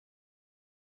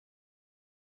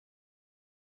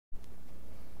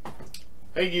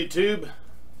Hey YouTube,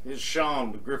 it's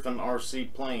Sean with Griffin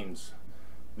RC Planes.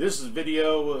 This is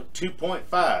video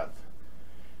 2.5,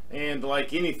 and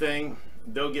like anything,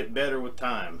 they'll get better with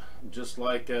time. Just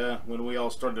like when we all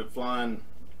started flying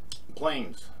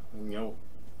planes. You know,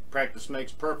 practice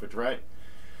makes perfect, right?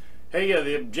 Hey,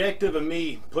 the objective of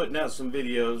me putting out some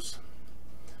videos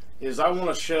is I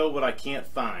want to show what I can't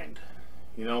find.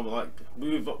 You know, like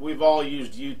we've all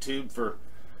used YouTube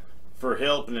for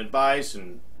help and advice,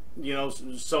 and you know,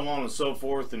 so on and so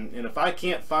forth, and if I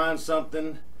can't find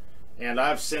something and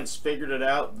I've since figured it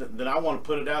out, then I want to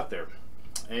put it out there.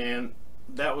 And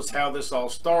that was how this all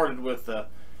started with the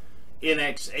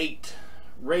NX8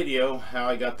 radio, how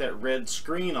I got that red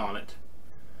screen on it.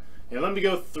 And let me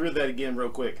go through that again real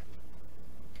quick.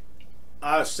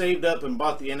 I saved up and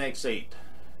bought the NX8,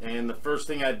 and the first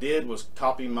thing I did was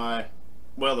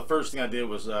the first thing I did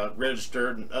was register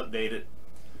and update it.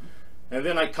 And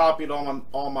then I copied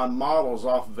all my models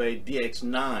off of a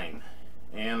DX9,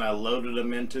 and I loaded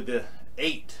them into the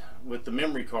 8 with the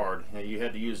memory card. And you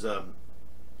had to use the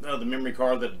memory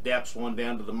card that adapts one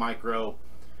down to the micro,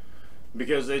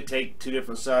 because they take two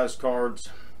different size cards.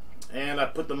 And I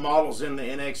put the models in the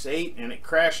NX8 and it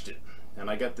crashed it, and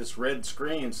I got this red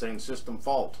screen saying system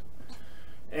fault.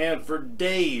 And for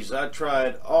days I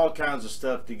tried all kinds of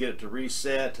stuff to get it to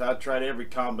reset. I tried every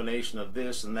combination of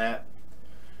this and that,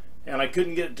 and I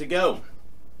couldn't get it to go.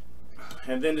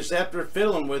 And then just after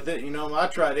fiddling with it, you know, I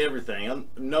tried everything.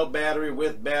 No battery,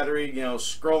 with battery, you know,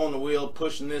 scrolling the wheel,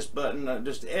 pushing this button,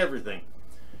 just everything.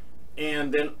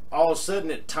 And then all of a sudden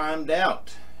it timed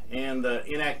out, and the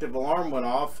inactive alarm went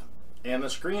off, and the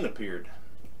screen appeared.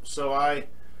 So I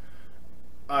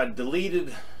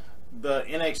deleted the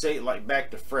NX8 like back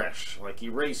to fresh, like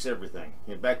erase everything,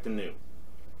 back to new.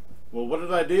 Well, what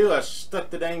did I do? I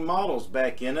stuck the dang models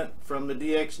back in it from the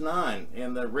DX9,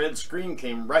 and the red screen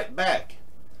came right back.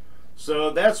 So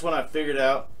that's when I figured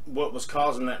out what was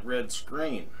causing that red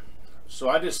screen. So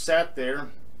I just sat there,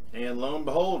 and lo and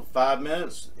behold, 5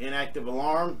 minutes, inactive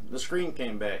alarm, the screen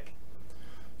came back.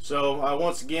 So I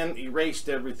once again erased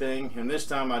everything, and this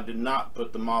time I did not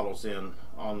put the models in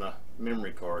on the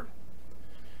memory card.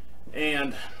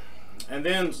 And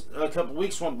then a couple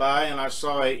weeks went by, and I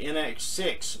saw a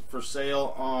NX6 for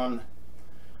sale on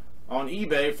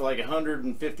eBay for like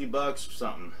 150 bucks or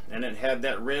something, and it had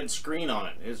that red screen on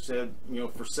it. It said, you know,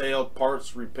 for sale,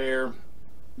 parts, repair.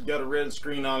 Got a red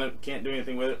screen on it, can't do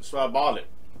anything with it, so I bought it.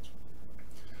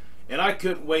 And I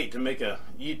couldn't wait to make a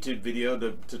YouTube video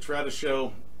to try to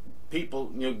show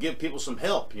people, you know, give people some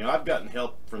help. You know, I've gotten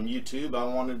help from YouTube. I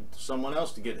wanted someone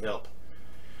else to get help.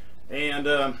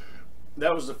 And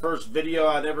that was the first video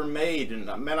I'd ever made, and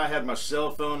man, I had my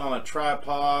cell phone on a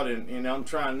tripod, and you know, I'm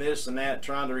trying this and that,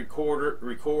 trying to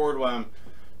record while I'm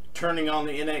turning on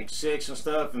the NX6 and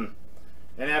stuff, and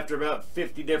after about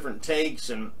 50 different takes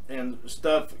and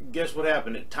stuff, guess what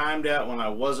happened? It timed out when I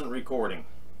wasn't recording,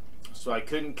 so I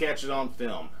couldn't catch it on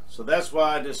film. So that's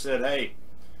why I just said, hey,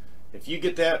 if you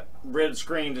get that red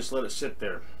screen, just let it sit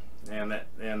there, and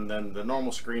then the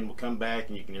normal screen will come back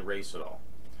and you can erase it all.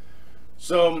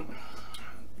 So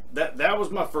that was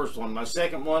my first one. My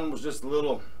second one was just a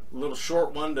little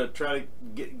short one to try to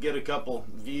get a couple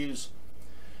views,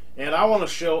 and I want to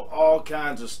show all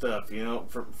kinds of stuff, you know,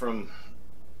 from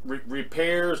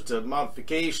repairs to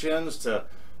modifications to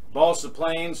balsa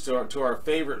planes to our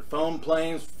favorite foam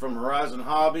planes from Horizon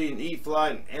Hobby and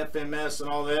E-FLITE and FMS and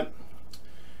all that.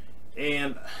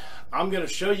 And I'm going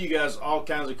to show you guys all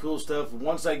kinds of cool stuff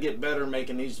once I get better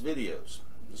making these videos.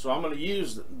 So I'm going to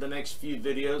use the next few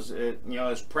videos, you know,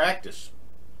 as practice,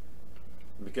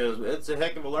 because it's a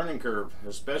heck of a learning curve,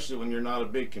 especially when you're not a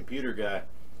big computer guy.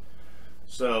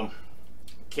 So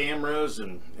cameras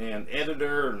and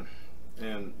editor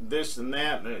and this and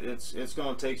that, it's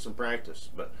going to take some practice.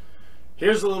 But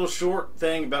here's a little short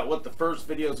thing about what the first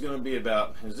video is going to be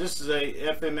about. This is a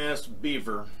Fms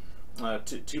Beaver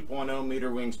 2.0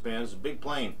 meter wingspan. It's a big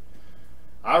plane.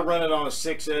 I run it on a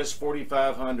 6S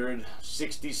 4500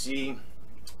 60C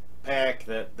pack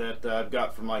that I've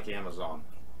got from like Amazon.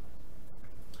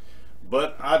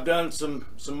 But I've done some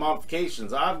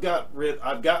modifications. I've gotten rid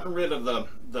of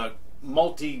the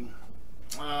multi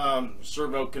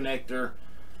servo connector,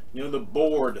 you know, the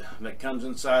board that comes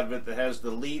inside of it that has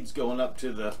the leads going up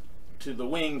to the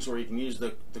wings, where you can use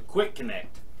the quick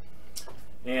connect.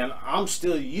 And I'm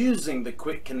still using the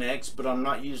quick connects, but I'm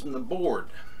not using the board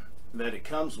that it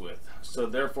comes with. So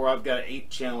therefore I've got an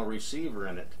 8-channel receiver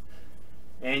in it,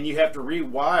 and you have to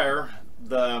rewire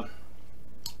the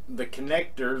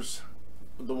connectors,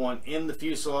 the one in the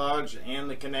fuselage and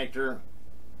the connector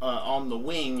on the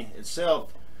wing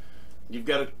itself. you've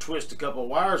got to twist a couple of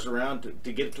wires around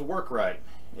to get it to work right.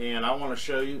 And I want to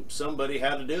show you somebody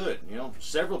how to do it. You know,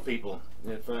 several people,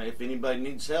 if anybody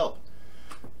needs help,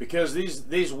 because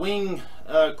these wing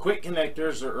quick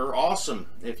connectors are awesome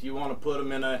if you want to put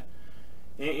them in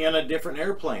a different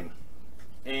airplane.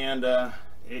 And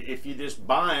if you just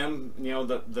buy them, you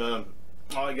know, oh,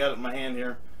 I got it in my hand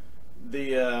here,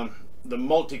 the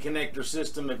multi-connector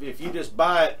system. If you just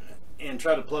buy it and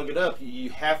try to plug it up, you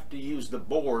have to use the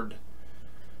board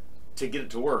to get it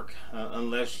to work,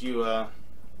 unless you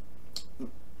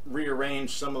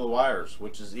rearrange some of the wires,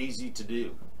 which is easy to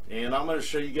do. And I'm going to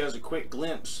show you guys a quick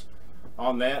glimpse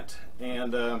on that,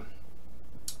 and then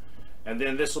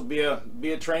this will be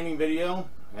a training video,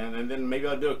 and then maybe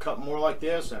I'll do a couple more like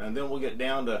this, and then we'll get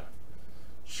down to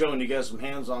showing you guys some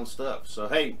hands-on stuff. So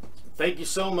hey, thank you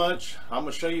so much. I'm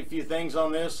going to show you a few things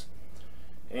on this,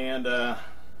 and I'm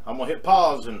going to hit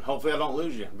pause, and hopefully I don't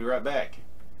lose you. I'll be right back.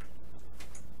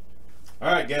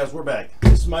 Alright guys, we're back.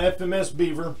 This is my FMS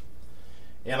Beaver,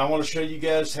 and I want to show you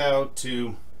guys how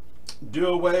to do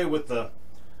away with the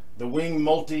wing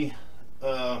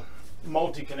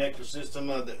multi-connector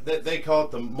system. They call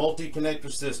it the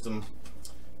multi-connector system,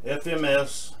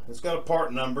 FMS. It's got a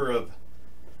part number of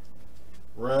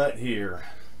right here.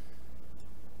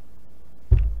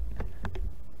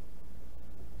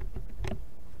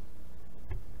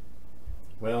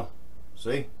 Well,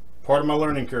 see, part of my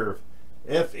learning curve.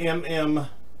 FMM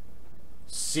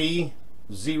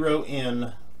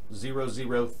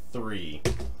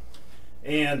C0N003,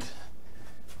 and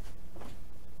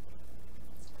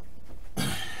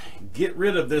get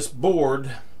rid of this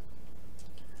board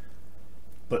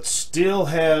but still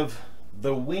have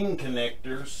the wing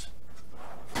connectors,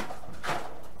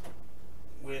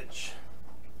 which,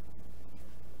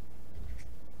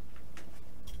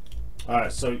 all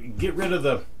right, so you get rid of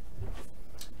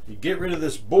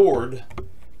this board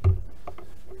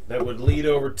that would lead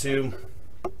over to,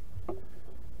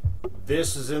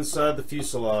 this is inside the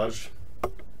fuselage,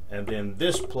 and then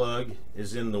this plug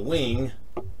is in the wing,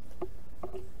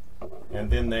 and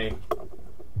then they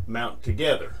mount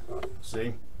together.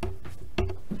 See?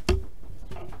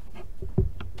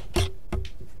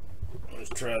 Let's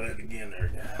try that again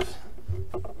there, guys.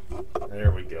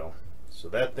 There we go. So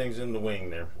that thing's in the wing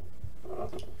there.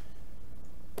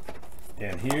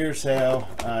 And here's how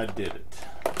I did it.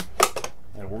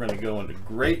 And we're going to go into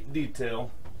great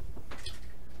detail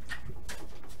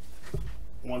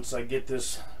once I get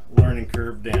this learning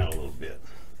curve down a little bit.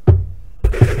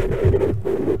 So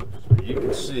you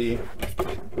can see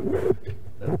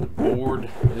that the board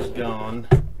is gone,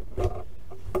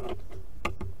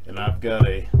 and I've got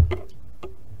a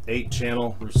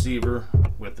 8-channel receiver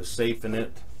with a safe in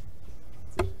it,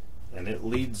 and it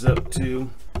leads up to,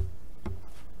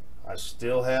 I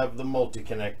still have the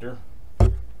multi-connector. I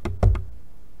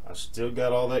still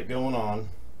got all that going on.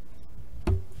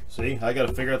 See, I got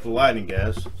to figure out the lighting,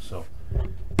 guys. So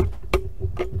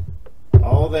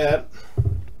all that.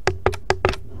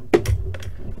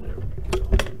 There we go.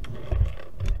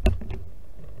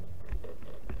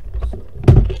 So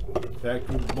the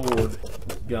factory board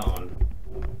is gone,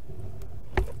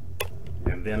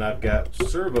 and then I've got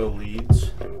servo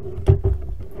leads.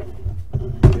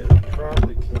 You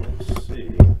probably can't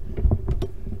see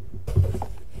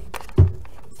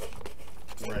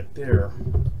right there,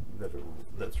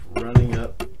 that's running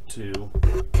up to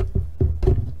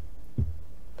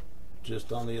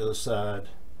just on the other side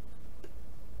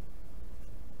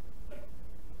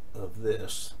of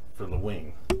this for the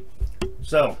wing.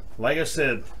 So like I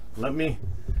said, let me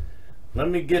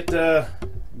get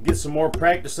some more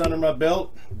practice under my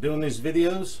belt doing these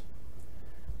videos,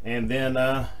 and then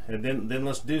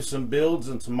let's do some builds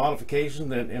and some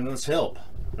modifications, and let's help.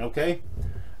 Okay,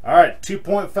 all right,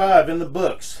 2.5 in the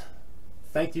books.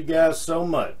 Thank you guys so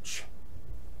much.